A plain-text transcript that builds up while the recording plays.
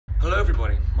Hello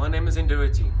everybody, my name is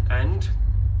Indoity and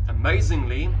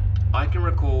amazingly I can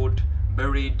record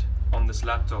buried on this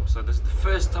laptop, so this is the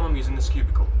first time I'm using this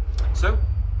cubicle. So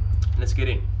let's get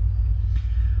in.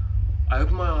 I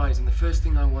open my eyes and the first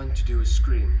thing I want to do is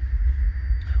scream.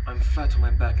 I'm flat on my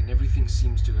back and everything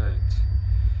seems to hurt.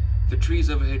 The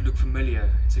trees overhead look familiar.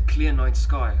 It's a clear night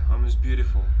sky, almost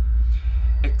beautiful.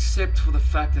 Except for the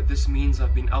fact that this means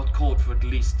I've been out cold for at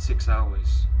least 6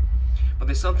 hours. But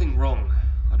there's something wrong.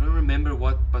 I don't remember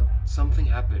what, but something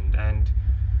happened and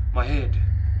my head,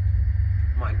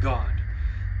 my God,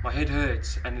 my head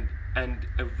hurts and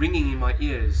a ringing in my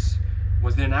ears.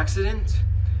 Was there an accident?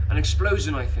 An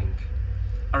explosion, I think.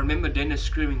 I remember Dennis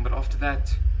screaming, but after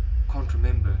that, can't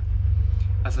remember.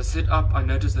 As I sit up, I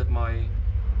notice that my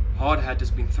hard hat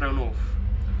has been thrown off.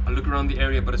 I look around the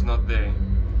area, but it's not there.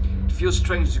 It feels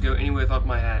strange to go anywhere without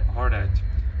my hard hat,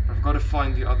 but I've got to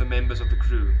find the other members of the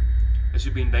crew. They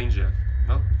should be in danger.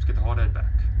 Well, let's get the hard hat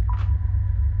back.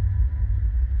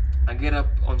 I get up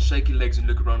on shaky legs and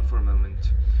look around for a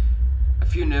moment. A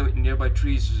few nearby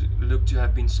trees look to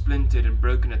have been splintered and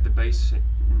broken at the base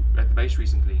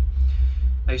recently.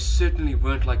 They certainly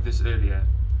weren't like this earlier.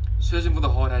 Searching for the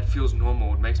hard hat feels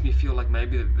normal. It makes me feel like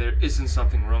maybe there isn't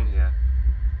something wrong here.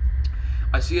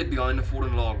 I see it behind a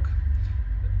fallen log,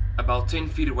 about 10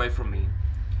 feet away from me.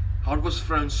 How it was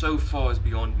thrown so far is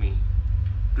beyond me.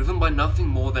 Driven by nothing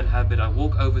more than habit, I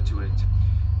walk over to it,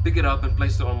 pick it up and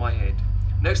place it on my head.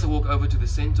 Next I walk over to the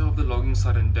center of the logging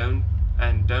site and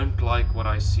don't like what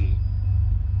I see.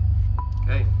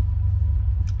 Okay,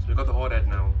 so we've got the hard hat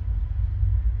now.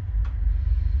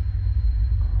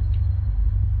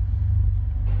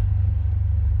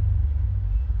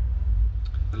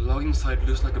 The logging site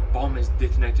looks like a bomb has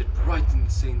detonated right in the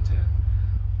center.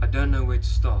 I don't know where to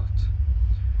start.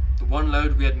 The one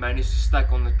load we had managed to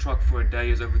stack on the truck for a day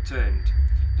is overturned.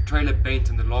 The trailer bent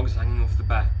and the logs hanging off the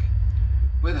back.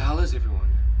 Where the hell is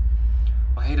everyone?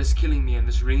 My head is killing me and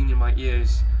this ringing in my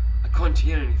ears. I can't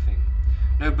hear anything.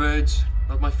 No birds,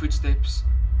 not my footsteps,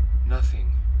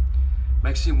 nothing.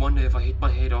 Makes me wonder if I hit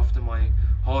my head after my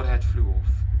hard hat flew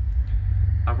off.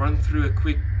 I run through a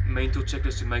quick mental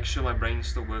checklist to make sure my brain is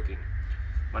still working.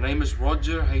 My name is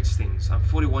Roger Hastings. I'm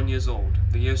 41 years old.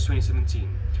 The year is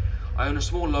 2017. I own a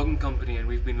small logging company and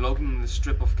we've been logging in the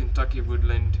strip of Kentucky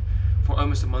woodland for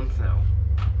almost a month now.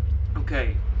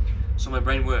 Okay, so my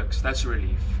brain works, that's a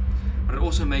relief. But it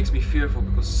also makes me fearful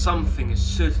because something is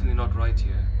certainly not right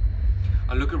here.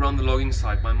 I look around the logging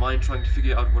site, my mind trying to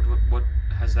figure out what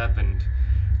has happened.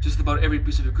 Just about every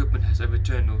piece of equipment has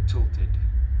overturned or tilted.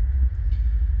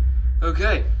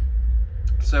 Okay,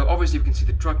 so obviously we can see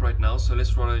the truck right now, so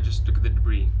let's rather just look at the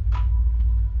debris.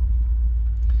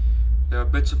 There are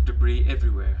bits of debris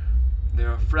everywhere. There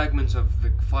are fragments of the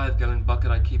 5-gallon bucket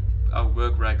I keep our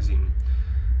work rags in.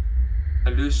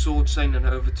 A loose salt chain and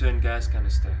an overturned gas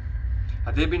canister.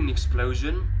 Had there been an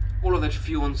explosion, all of that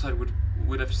fuel inside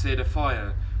would have set a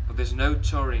fire, but there's no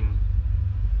charring,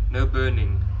 no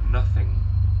burning, nothing.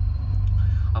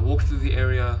 I walked through the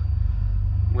area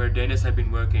where Dennis had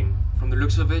been working. From the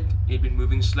looks of it, he'd been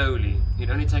moving slowly. He'd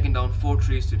only taken down 4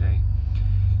 trees today.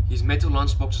 His metal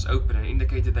lunchbox was open and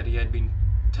indicated that he had been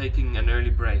taking an early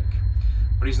break.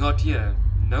 But he's not here.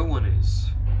 No one is.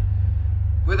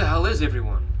 Where the hell is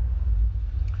everyone?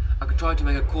 I could try to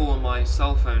make a call on my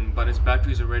cell phone, but its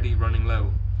battery is already running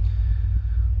low.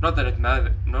 Not that it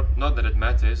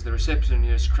matters. The reception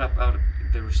is crap out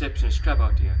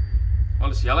here. Well,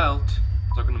 let's yell out.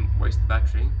 It's not going to waste the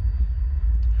battery.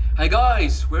 Hey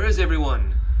guys, where is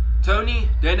everyone? Tony,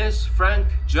 Dennis, Frank,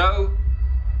 Joe.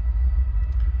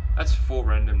 That's 4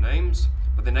 random names,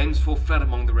 but the names fall flat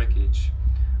among the wreckage.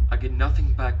 I get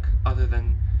nothing back other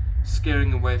than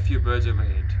scaring away a few birds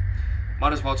overhead.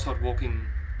 Might as well start walking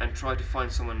and try to find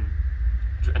some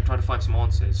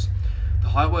answers. The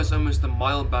highway is almost a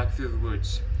mile back through the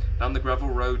woods, down the gravel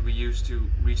road we used to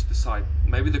reach the site.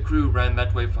 Maybe the crew ran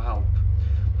that way for help.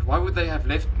 But why would they have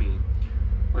left me?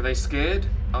 Were they scared?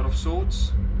 Out of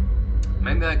sorts?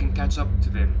 Maybe I can catch up to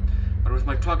them, but with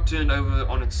my truck turned over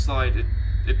on its side,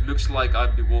 it looks like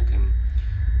I'd be walking.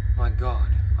 My God,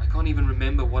 I can't even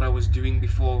remember what I was doing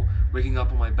before waking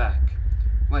up on my back.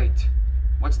 Wait,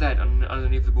 what's that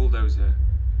underneath the bulldozer?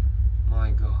 My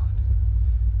God,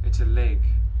 it's a leg.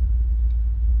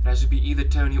 It has to be either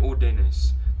Tony or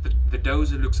Dennis. The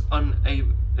dozer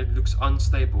looks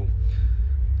unstable,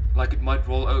 like it might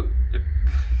roll.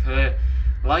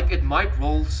 Like it might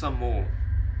roll some more.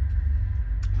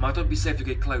 Might not be safe to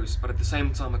get close, but at the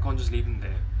same time I can't just leave him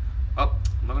there. Oh,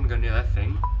 I'm not gonna go near that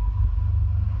thing.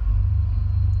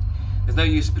 There's no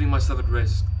use putting myself at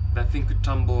risk. That thing could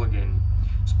tumble again.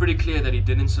 It's pretty clear that he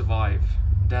didn't survive.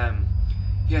 damn.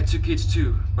 He had 2 kids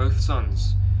too, both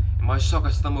sons. In my shock,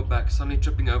 I stumbled back, suddenly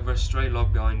tripping over a stray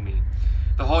log behind me.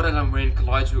 The hard hat I'm wearing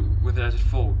collides with it as it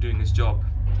falls, doing its job.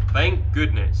 Thank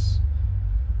goodness.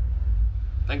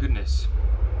 Thank goodness.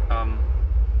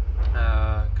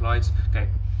 Collides. Okay.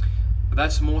 But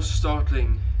that's more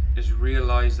startling is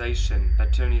realization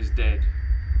that Tony is dead.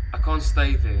 I can't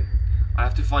stay there. I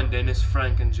have to find Dennis,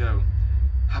 Frank, and Joe.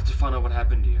 I have to find out what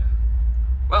happened here.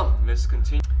 Well, let's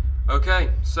continue. Okay,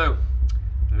 so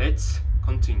let's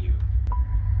continue.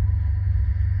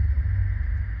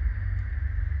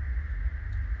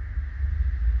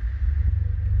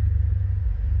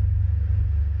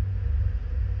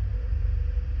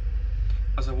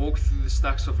 As I walk through the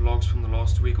stacks of logs from the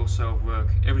last week or so of work,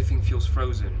 everything feels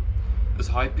frozen. This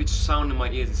high-pitched sound in my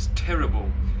ears is terrible.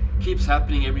 It keeps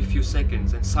happening every few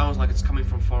seconds and sounds like it's coming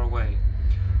from far away.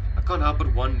 I can't help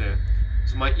but wonder,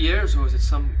 is it my ears or is it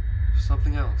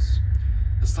something else?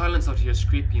 The silence out here is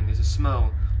creepy and there's a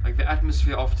smell, like the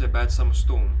atmosphere after a bad summer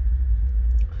storm.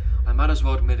 I might as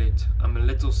well admit it, I'm a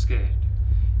little scared.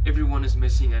 Everyone is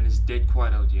missing and it's dead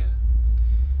quiet out here.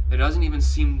 There doesn't even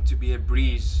seem to be a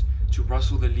breeze to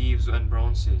rustle the leaves and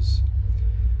branches.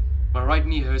 My right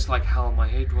knee hurts like hell. My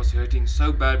head was hurting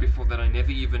so bad before that I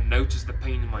never even noticed the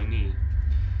pain in my knee.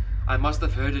 I must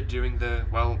have heard it during the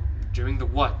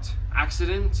what?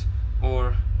 Accident?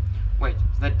 Or, wait,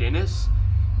 is that Dennis?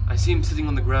 I see him sitting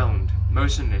on the ground,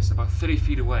 motionless, about 30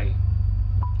 feet away.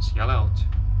 Just yell out.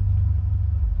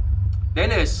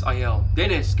 Dennis, I yell.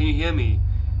 Dennis, can you hear me?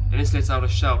 Dennis lets out a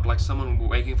shout like someone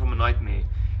waking from a nightmare,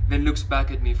 then looks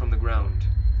back at me from the ground.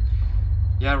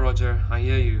 Yeah, Roger, I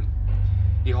hear you.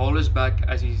 He hollers back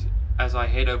as I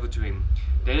head over to him.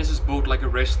 Dennis is built like a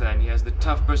wrestler and he has the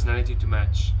tough personality to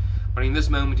match. But in this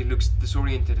moment he looks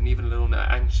disoriented and even a little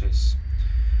anxious.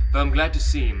 Though I'm glad to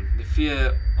see him, the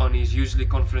fear on his usually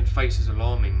confident face is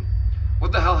alarming.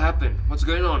 What the hell happened? What's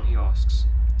going on? He asks.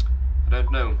 I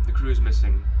don't know. The crew is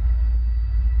missing.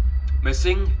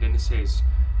 Missing? Dennis says.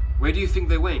 Where do you think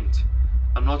they went?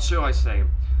 I'm not sure, I say.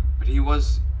 But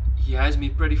he has me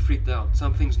pretty freaked out.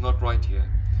 Something's not right here.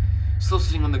 Still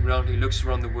sitting on the ground, he looks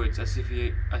around the woods as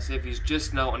if he's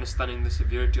just now understanding the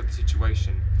severity of the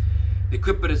situation. The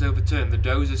equipment is overturned, the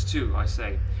dozers too, I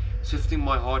say, shifting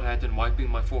my hard hat and wiping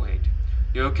my forehead.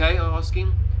 You okay? I ask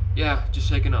him. Yeah, just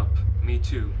shaken up. Me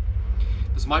too.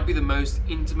 This might be the most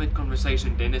intimate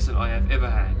conversation Dennis and I have ever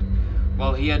had.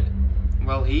 While he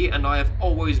and I have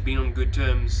always been on good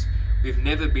terms, we've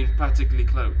never been particularly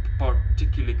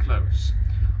close.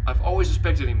 I've always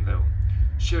respected him though.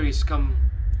 Sure, he's come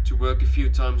to work a few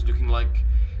times looking like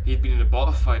he'd been in a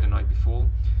bar fight the night before,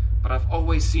 but I've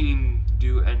always seen him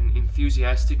do an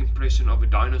enthusiastic impression of a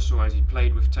dinosaur as he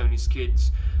played with Tony's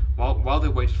kids while they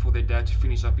waited for their dad to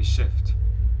finish up his shift.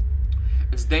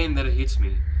 It's then that it hits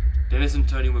me. Dennis and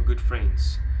Tony were good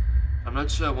friends. I'm not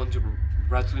sure I want to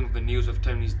rattle him with the news of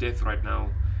Tony's death right now.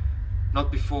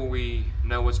 Not before we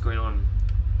know what's going on.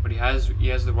 But he has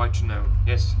the right to know.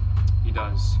 Yes, he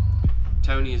does.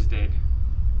 Tony is dead.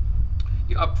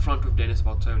 You're up front with Dennis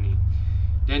about Tony.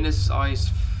 Dennis' eyes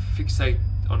fixate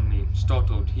on me,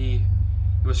 startled. He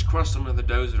was crushed under the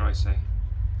dozer, I say.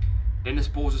 Dennis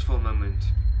pauses for a moment,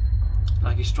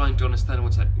 like he's trying to understand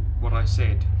what I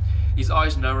said. His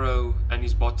eyes narrow and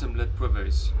his bottom lip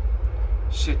quivers.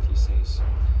 Shit, he says.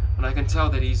 And I can tell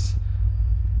that he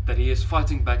is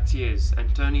fighting back tears,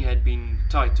 and Tony had been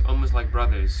tight, almost like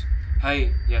brothers.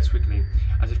 Hey, he adds quickly,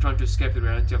 as if trying to escape the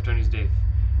reality of Tony's death.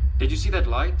 Did you see that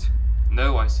light?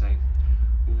 No, I say.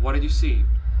 What did you see?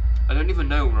 I don't even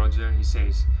know, Roger, he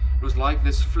says. It was like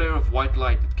this flare of white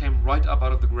light that came right up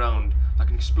out of the ground, like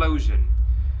an explosion.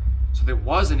 So there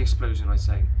was an explosion, I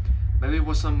say. Maybe it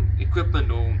was some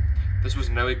equipment, or this was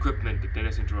no equipment,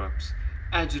 Dennis interrupts.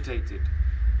 Agitated.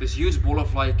 This huge ball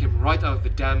of light came right out of the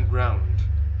damn ground.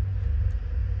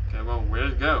 Okay, well, where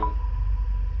did it go?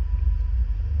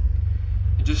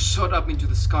 It just shot up into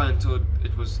the sky until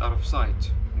it was out of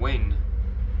sight. When?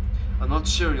 I'm not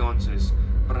sure, he answers,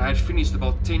 but I had finished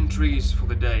about 10 trees for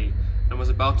the day and was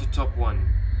about to top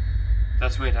one.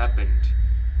 That's when it happened.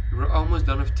 You were almost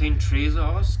done with 10 trees,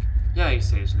 I ask? Yeah, he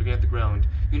says, looking at the ground.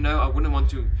 You know, I wouldn't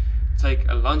want to take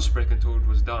a lunch break until it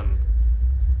was done.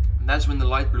 And that's when the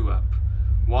light blew up.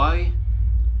 Why?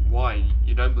 Why?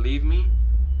 You don't believe me?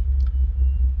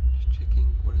 Just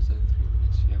checking, what is that, 3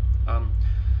 minutes? Yeah.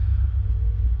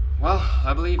 Well,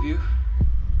 I believe you.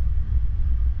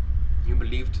 You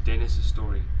believed Dennis'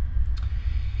 story.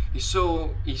 He saw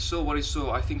what he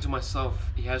saw. I think to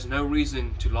myself, he has no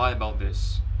reason to lie about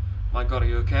this. My God, are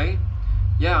you okay?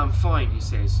 Yeah, I'm fine, he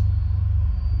says.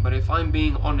 But if I'm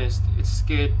being honest, it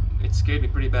scared me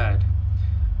pretty bad.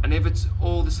 And if it's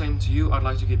all the same to you, I'd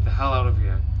like to get the hell out of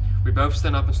here. We both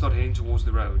stand up and start heading towards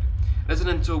the road. It isn't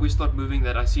until we start moving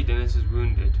that I see Dennis is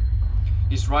wounded.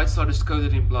 His right side is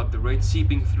coated in blood, the red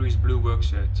seeping through his blue work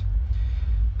shirt.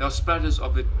 There are splatters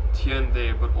of it here and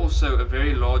there, but also a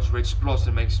very large red splotch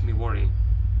that makes me worry.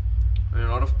 Are you in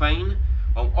a lot of pain?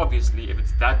 Well, obviously, if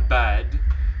it's that bad.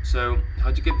 So,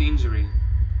 how'd you get the injury?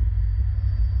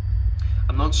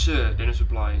 I'm not sure, Dennis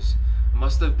replies. I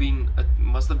must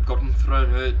have gotten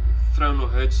thrown or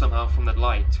hurt somehow from that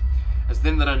light. It's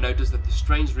then that I notice that the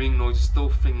strange ringing noise is still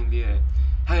flinging in the air.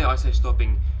 Hey, I say,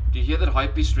 stopping. Do you hear that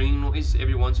high-pitched ringing noise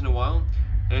every once in a while?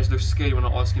 Dennis looks scared when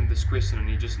I ask him this question and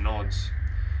he just nods.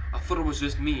 I thought it was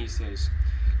just me, he says.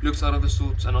 He looks out of the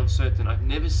sorts and uncertain. I've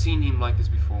never seen him like this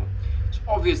before. It's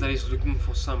obvious that he's looking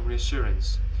for some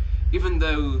reassurance. Even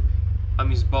though I'm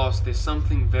his boss, there's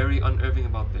something very unnerving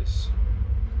about this.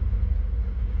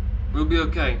 We'll be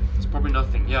okay. It's probably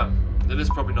nothing. Yeah, it is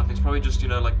probably nothing. It's probably just,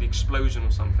 like the explosion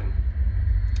or something.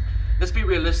 Let's be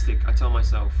realistic, I tell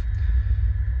myself.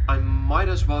 I might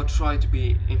as well try to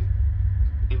be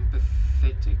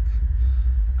empathetic.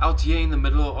 Out here in the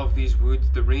middle of these woods,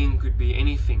 the ringing could be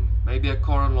anything. Maybe a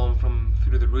car alarm from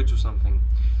through the woods or something.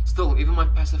 Still, even my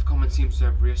passive comment seems to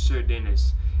have reassured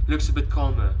Dennis. He looks a bit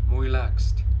calmer, more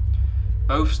relaxed.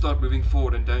 Both start moving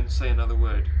forward and don't say another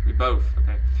word. We both,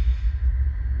 okay.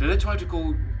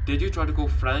 Did you try to call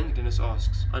Frank? Dennis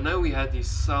asks. I know we had the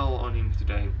cell on him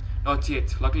today. Not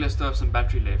yet. Luckily I still have some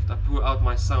battery left. I pull out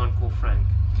my cell and call Frank.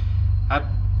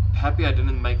 Happy I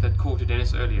didn't make that call to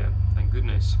Dennis earlier. Thank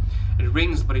goodness. It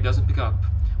rings but he doesn't pick up.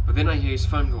 But then I hear his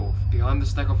phone go off, behind the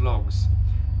stack of logs.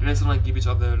 Dennis and I give each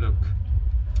other a look.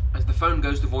 As the phone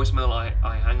goes to voicemail,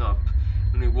 I hang up,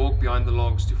 and we walk behind the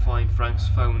logs to find Frank's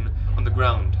phone on the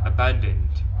ground, abandoned.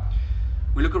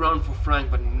 We look around for Frank,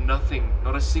 but nothing,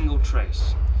 not a single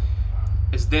trace.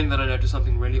 It's then that I notice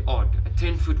something really odd, a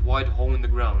 10-foot wide hole in the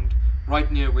ground,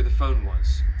 right near where the phone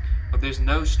was. But there's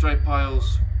no stray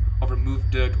piles of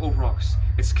removed dirt or rocks.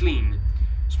 It's clean,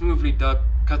 smoothly dug,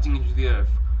 cutting into the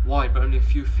earth, wide but only a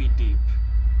few feet deep.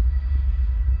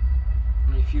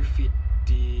 Only a few feet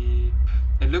deep.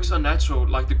 It looks unnatural,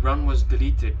 like the ground was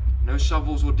deleted, no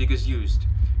shovels or diggers used.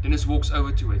 Dennis walks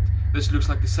over to it. This looks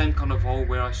like the same kind of hole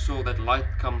where I saw that light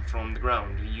come from the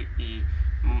ground. He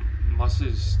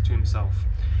musses to himself.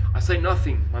 I say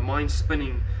nothing, my mind's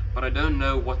spinning, but I don't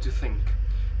know what to think.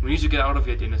 We need to get out of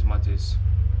here, Dennis mutters.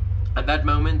 At that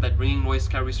moment, that ringing noise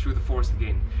carries through the forest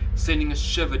again, sending a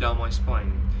shiver down my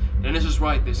spine. Dennis is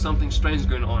right, there's something strange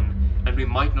going on, and we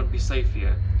might not be safe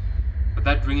here. But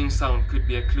that ringing sound could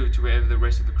be a clue to wherever the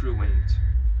rest of the crew went.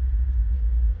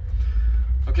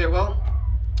 Okay, well,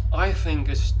 I think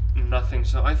it's nothing,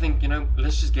 so I think,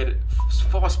 let's just get it as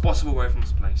far as possible away from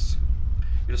this place.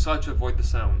 We decide to avoid the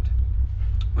sound.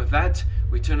 With that,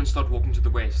 we turn and start walking to the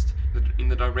west, in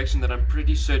the direction that I'm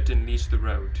pretty certain leads to the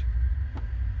road.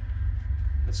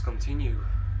 Let's continue.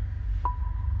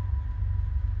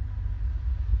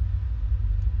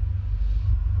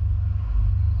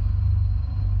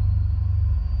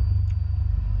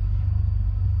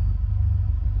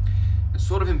 It's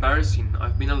sort of embarrassing.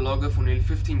 I've been a logger for nearly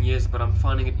 15 years, but I'm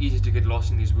finding it easy to get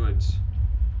lost in these woods.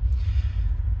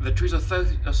 The trees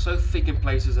are so thick in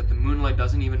places that the moonlight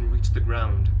doesn't even reach the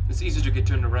ground. It's easy to get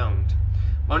turned around.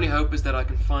 My only hope is that I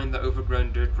can find the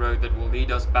overgrown dirt road that will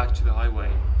lead us back to the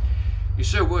highway. You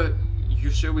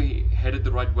sure we headed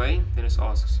the right way? Dennis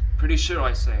asks. Pretty sure,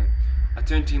 I say. I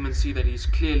turn to him and see that he's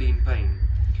clearly in pain.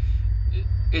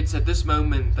 It's at this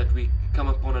moment that we come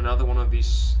upon another one of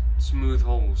these smooth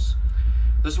holes.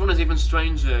 This one is even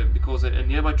stranger because a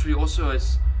nearby tree also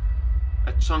has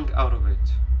a chunk cut out of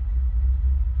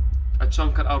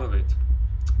it.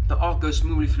 The arc goes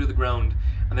smoothly through the ground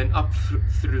and then up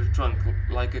through the trunk,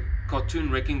 like a cartoon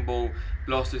wrecking ball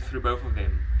blasted through both of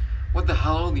them. What the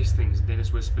hell are these things?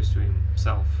 Dennis whispers to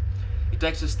himself. He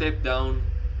takes a step down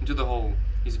into the hole,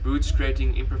 his boots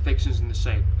creating imperfections in the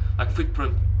shape, like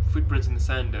footprints in the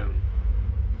sand dome.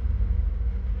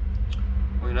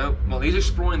 Well, while he's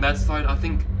exploring that side, I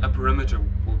think a perimeter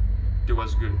will do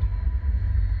us good.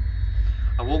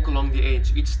 I walk along the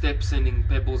edge, each step sending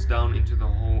pebbles down into the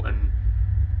hole and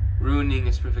ruining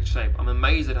its perfect shape. I'm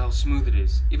amazed at how smooth it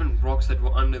is. Even rocks that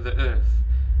were under the earth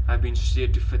have been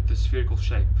sheared to fit the spherical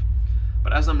shape.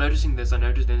 But as I'm noticing this, I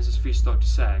notice Dennis's feet start to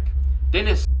sag.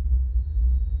 Dennis!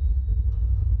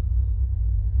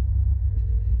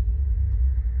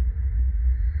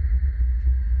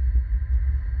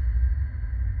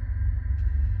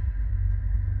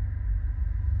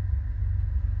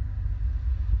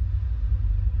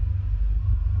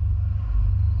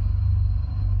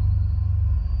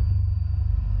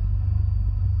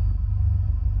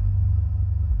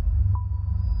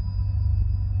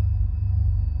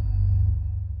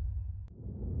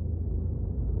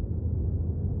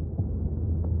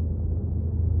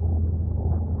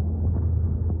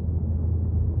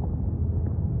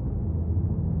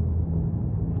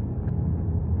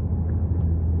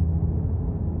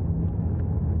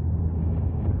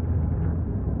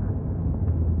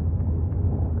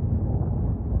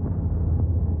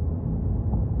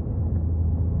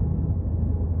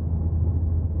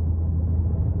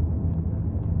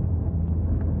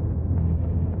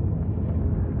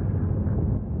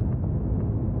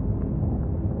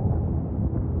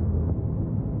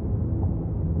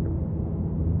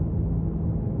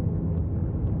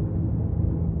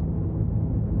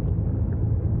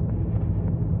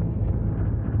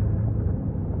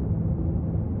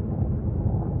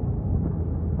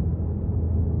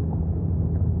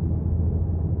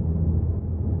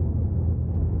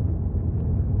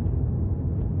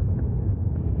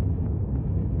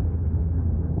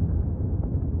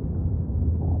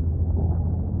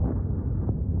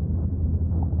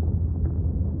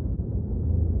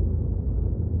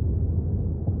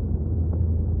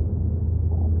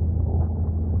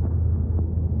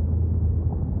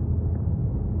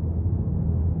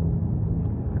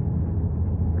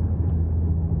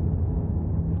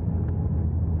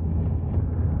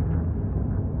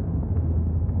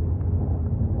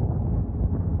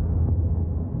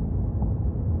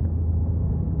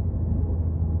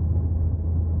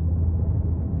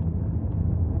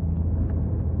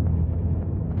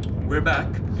 We're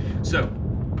back. So,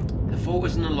 the fall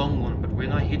isn't a long one, but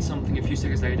when I hit something a few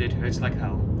seconds later, it hurts like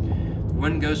hell. The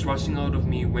wind goes rushing out of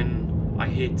me when I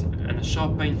hit, and a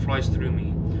sharp pain flies through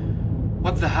me.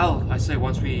 What the hell? I say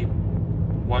once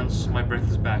my breath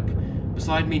is back.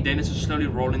 Beside me, Dennis is slowly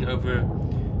rolling over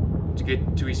to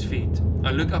get to his feet.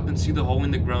 I look up and see the hole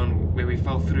in the ground where we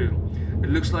fell through. It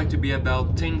looks like to be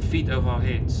about 10 feet over our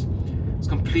heads. It's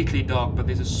completely dark, but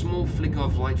there's a small flicker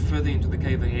of light further into the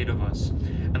cave ahead of us,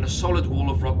 and a solid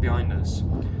wall of rock behind us.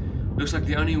 Looks like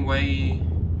the only way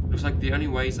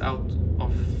is out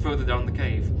of further down the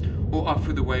cave, or up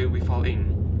through the way we fell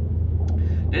in.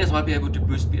 Dennis might be able to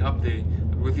boost me up there,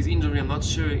 but with his injury I'm not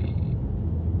sure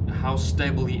how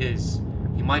stable he is.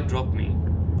 He might drop me.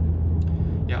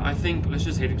 Yeah, I think let's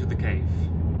just head into the cave.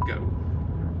 Go.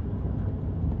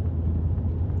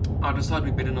 I decide we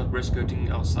better not risk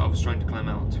hurting ourselves trying to climb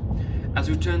out.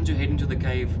 As we turn to head into the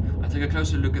cave, I take a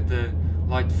closer look at the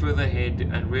light further ahead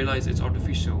and realize it's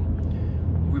artificial.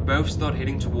 We both start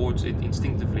heading towards it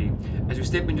instinctively. As we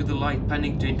step into the light,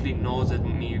 panic gently gnaws at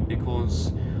me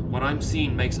because what I'm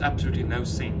seeing makes absolutely no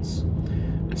sense.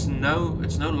 It's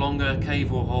no longer a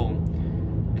cave or hole.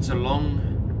 It's a long,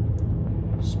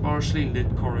 sparsely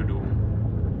lit corridor.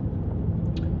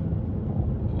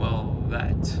 Well,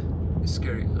 that is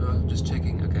scary. Just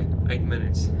checking. Okay, 8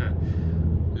 minutes.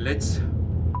 Let's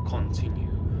continue.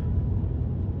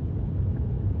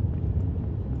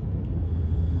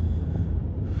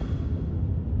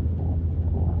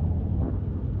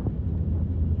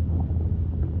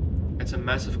 It's a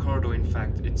massive corridor. In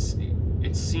fact,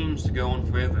 it seems to go on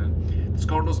forever. This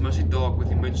corridor is mostly dark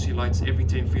with emergency lights every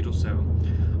 10 feet or so.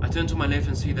 I turn to my left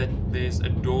and see that there's a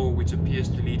door which appears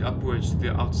to lead upwards to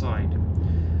the outside,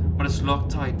 but it's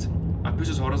locked tight. I push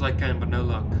as hard as I can, but no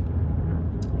luck.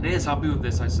 Nair's happy with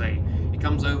this, I say. He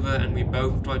comes over and we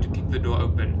both try to kick the door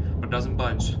open, but it doesn't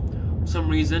budge. For some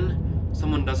reason,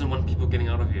 someone doesn't want people getting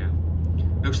out of here.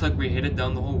 Looks like we're headed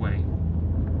down the hallway.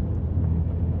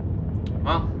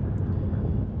 Well,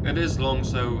 it is long,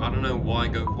 so I don't know why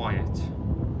go quiet.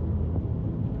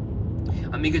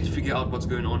 I'm eager to figure out what's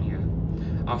going on here.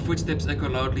 Our footsteps echo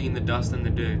loudly in the dust and the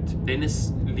dirt.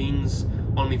 Dennis leans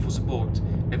on me for support.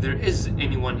 If there is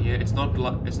anyone here, it's not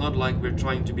like we're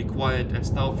trying to be quiet and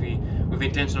stealthy with the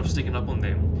intention of sticking up on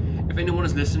them. If anyone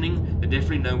is listening, they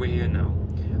definitely know we're here now.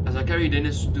 As I carry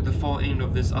Dennis to the far end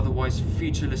of this otherwise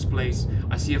featureless place,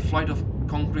 I see a flight of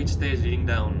concrete stairs leading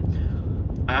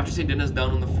down. I have to sit Dennis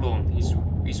down on the floor.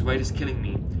 His weight is killing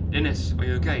me. Dennis, are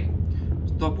you okay?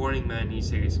 Stop worrying, man, he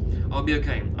says. I'll be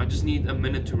okay. I just need a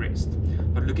minute to rest.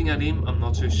 But looking at him, I'm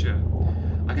not so sure.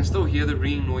 I can still hear the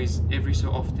ringing noise every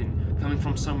so often, coming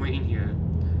from somewhere in here.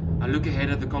 I look ahead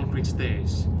at the concrete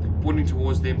stairs, pointing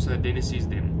towards them so that Dennis sees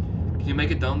them. Can you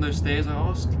make it down those stairs, I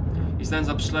ask? He stands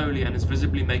up slowly and is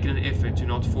visibly making an effort to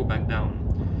not fall back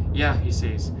down. Yeah, he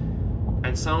says,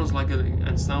 and sounds a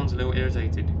little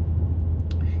irritated.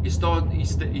 He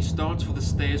starts for the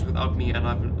stairs without me, and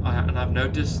I've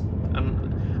noticed,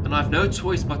 and I've no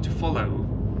choice but to follow.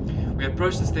 We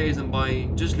approach the stairs, and by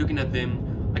just looking at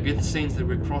them, I get the sense that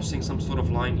we're crossing some sort of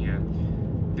line here.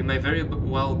 There may very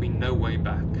well be no way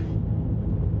back.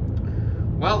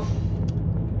 Well,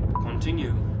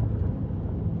 continue.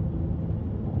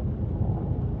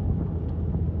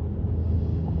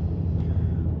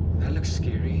 That looks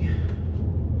scary.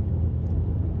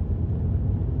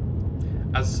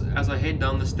 As I head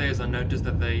down the stairs, I notice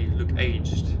that they look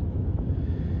aged.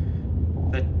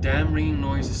 That damn ringing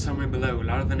noise is somewhere below,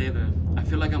 louder than ever. I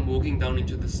feel like I'm walking down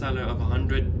into the cellar of a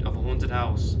haunted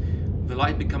house. The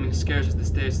light becoming scarce as the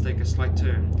stairs take a slight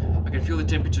turn. I can feel the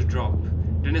temperature drop.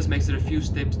 Dennis makes it a few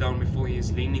steps down before he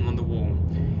is leaning on the wall.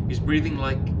 He's breathing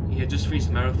like he had just finished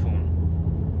a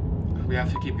marathon. We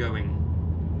have to keep going.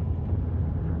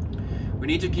 We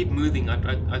need to keep moving.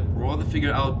 I'd rather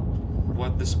figure out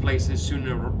what this place is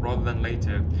sooner rather than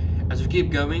later. As we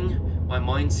keep going, my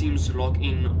mind seems to lock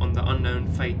in on the unknown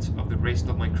fate of the rest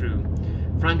of my crew.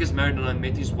 Frank is married and I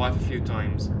met his wife a few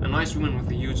times. A nice woman with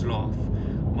a huge laugh.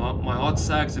 My heart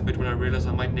sags a bit when I realize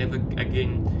I might never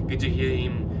again get to hear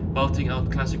him belting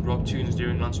out classic rock tunes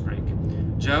during lunch break.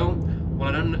 Joe,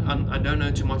 well, I don't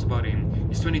know too much about him.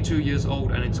 He's 22 years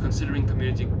old and is considering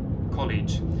community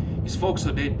college. His folks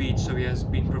are deadbeat, so he has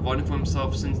been providing for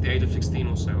himself since the age of 16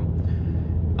 or so.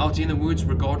 Out in the woods,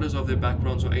 regardless of their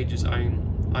backgrounds or ages,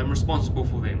 I'm responsible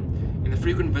for them. In the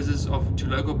frequent visits to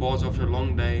local bars after a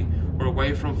long day, or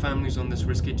away from families on this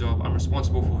risky job, I'm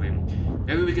responsible for them.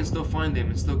 Maybe we can still find them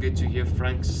and still get to hear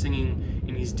Frank singing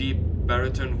in his deep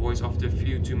baritone voice after a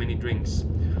few too many drinks.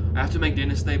 I have to make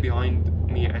Dennis stay behind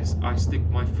me as I stick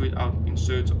my foot out in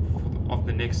search of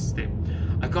the next step.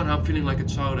 I can't help feeling like a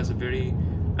child as a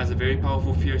very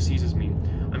powerful fear seizes me.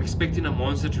 I'm expecting a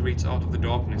monster to reach out of the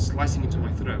darkness, slicing into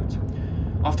my throat.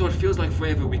 After what feels like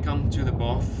forever, we come to the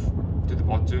bottom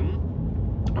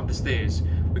of the stairs.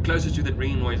 We're closer to that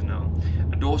ringing noise now.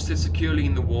 A door sits securely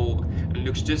in the wall and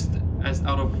looks just as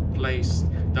out of place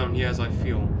down here as I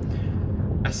feel.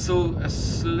 A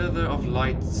slither of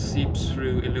light seeps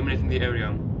through, illuminating the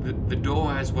area. The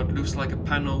door has what looks like a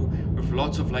panel with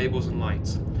lots of labels and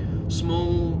lights.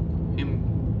 Small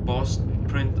embossed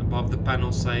print above the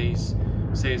panel says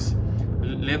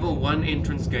level 1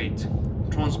 entrance gate,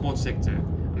 transport sector,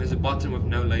 and there's a button with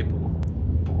no label.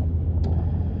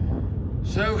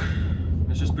 So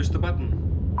let's just push the button.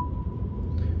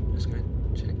 Just gonna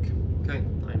check. Okay,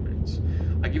 9 minutes.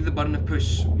 I give the button a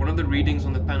push. One of the readings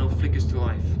on the panel flickers to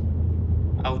life.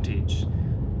 Outage.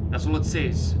 That's all it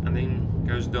says, and then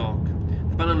goes dark.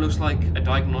 The panel looks like a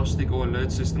diagnostic or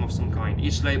alert system of some kind,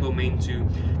 each label meant to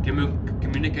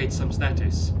communicate some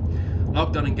status.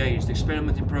 Lockdown engaged,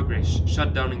 experiment in progress,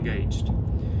 shutdown engaged.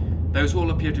 Those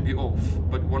all appear to be off,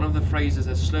 but one of the phrases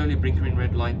has slowly blinkering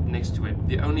red light next to it,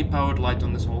 the only powered light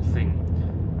on this whole thing.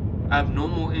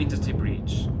 Abnormal entity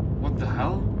breach. What the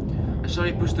hell? I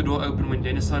suddenly push the door open when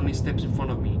Dennis suddenly steps in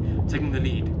front of me, taking the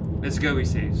lead. Let's go, he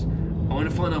says. I want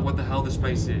to find out what the hell this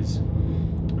place is.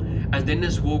 As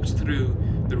Dennis walks through,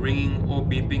 the ringing or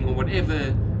beeping or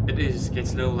whatever it is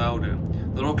gets a little louder.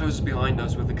 The door closes behind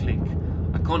us with a click.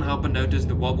 I can't help but notice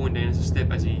the wobble in Dennis'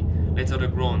 step as he lets out a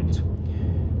grunt.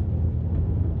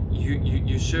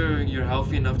 You sure you're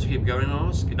healthy enough to keep going? I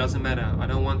ask. It doesn't matter. I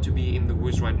don't want to be in the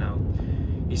woods right now.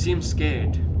 He seems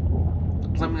scared.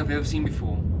 Something I've never seen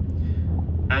before.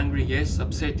 Angry, yes.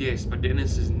 Upset, yes. But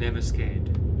Dennis is never scared.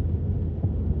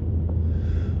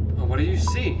 Oh, what did you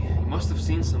see? He must have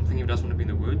seen something if he doesn't want to be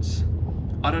in the woods.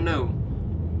 I don't know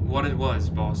what it was,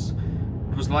 boss.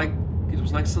 It was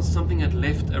like something had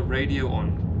left a radio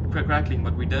on, crackling,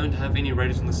 but we don't have any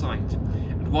radios on the site.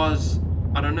 It was,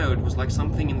 I don't know, it was like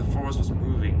something in the forest was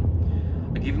moving.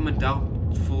 I give him a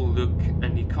doubtful look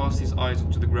and he casts his eyes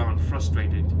onto the ground,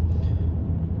 frustrated.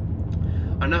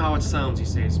 I know how it sounds, he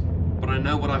says, but I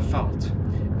know what I felt.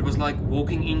 It was like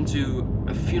walking into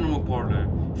a funeral parlor,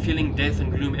 feeling death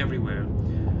and gloom everywhere.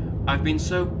 I've been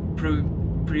so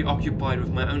preoccupied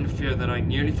with my own fear that I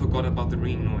nearly forgot about the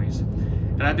ringing noise.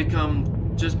 It had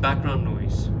become just background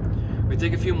noise. We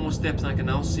take a few more steps and I can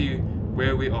now see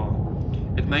where we are.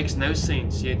 It makes no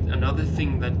sense, yet another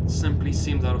thing that simply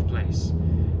seems out of place.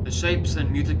 The shapes and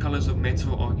muted colors of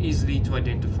metal are easy to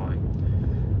identify,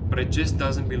 but it just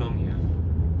doesn't belong here.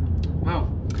 Well,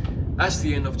 that's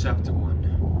the end of chapter 1.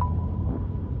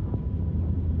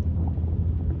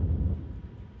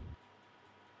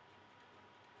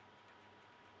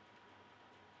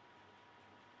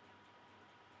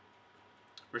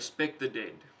 Respect the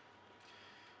dead.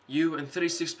 You and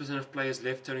 36% of players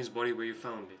left Tony's body where you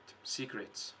found it.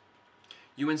 Secrets.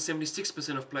 You and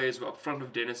 76% of players were upfront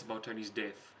with Dennis about Tony's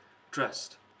death.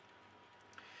 Trust.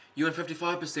 You and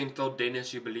 55% told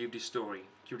Dennis you believed his story.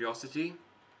 Curiosity.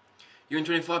 You and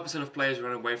 25% of players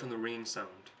ran away from the ringing sound.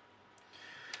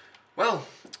 Well,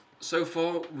 so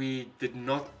far we did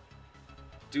not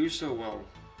do so well.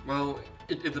 Well,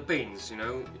 it depends, you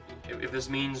know, if this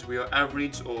means we are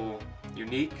average or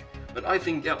unique, but I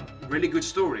think, yeah, really good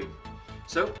story.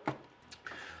 So,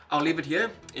 I'll leave it here.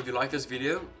 If you like this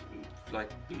video,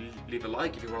 leave a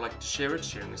like. If you would like to share it,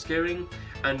 sharing is caring.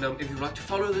 And if you'd like to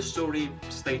follow the story,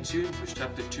 stay tuned, because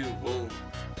chapter 2 will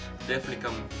definitely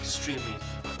come extremely,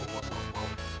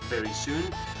 very soon.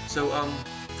 So,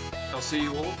 I'll see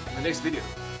you all in the next video.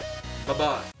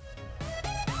 Bye-bye.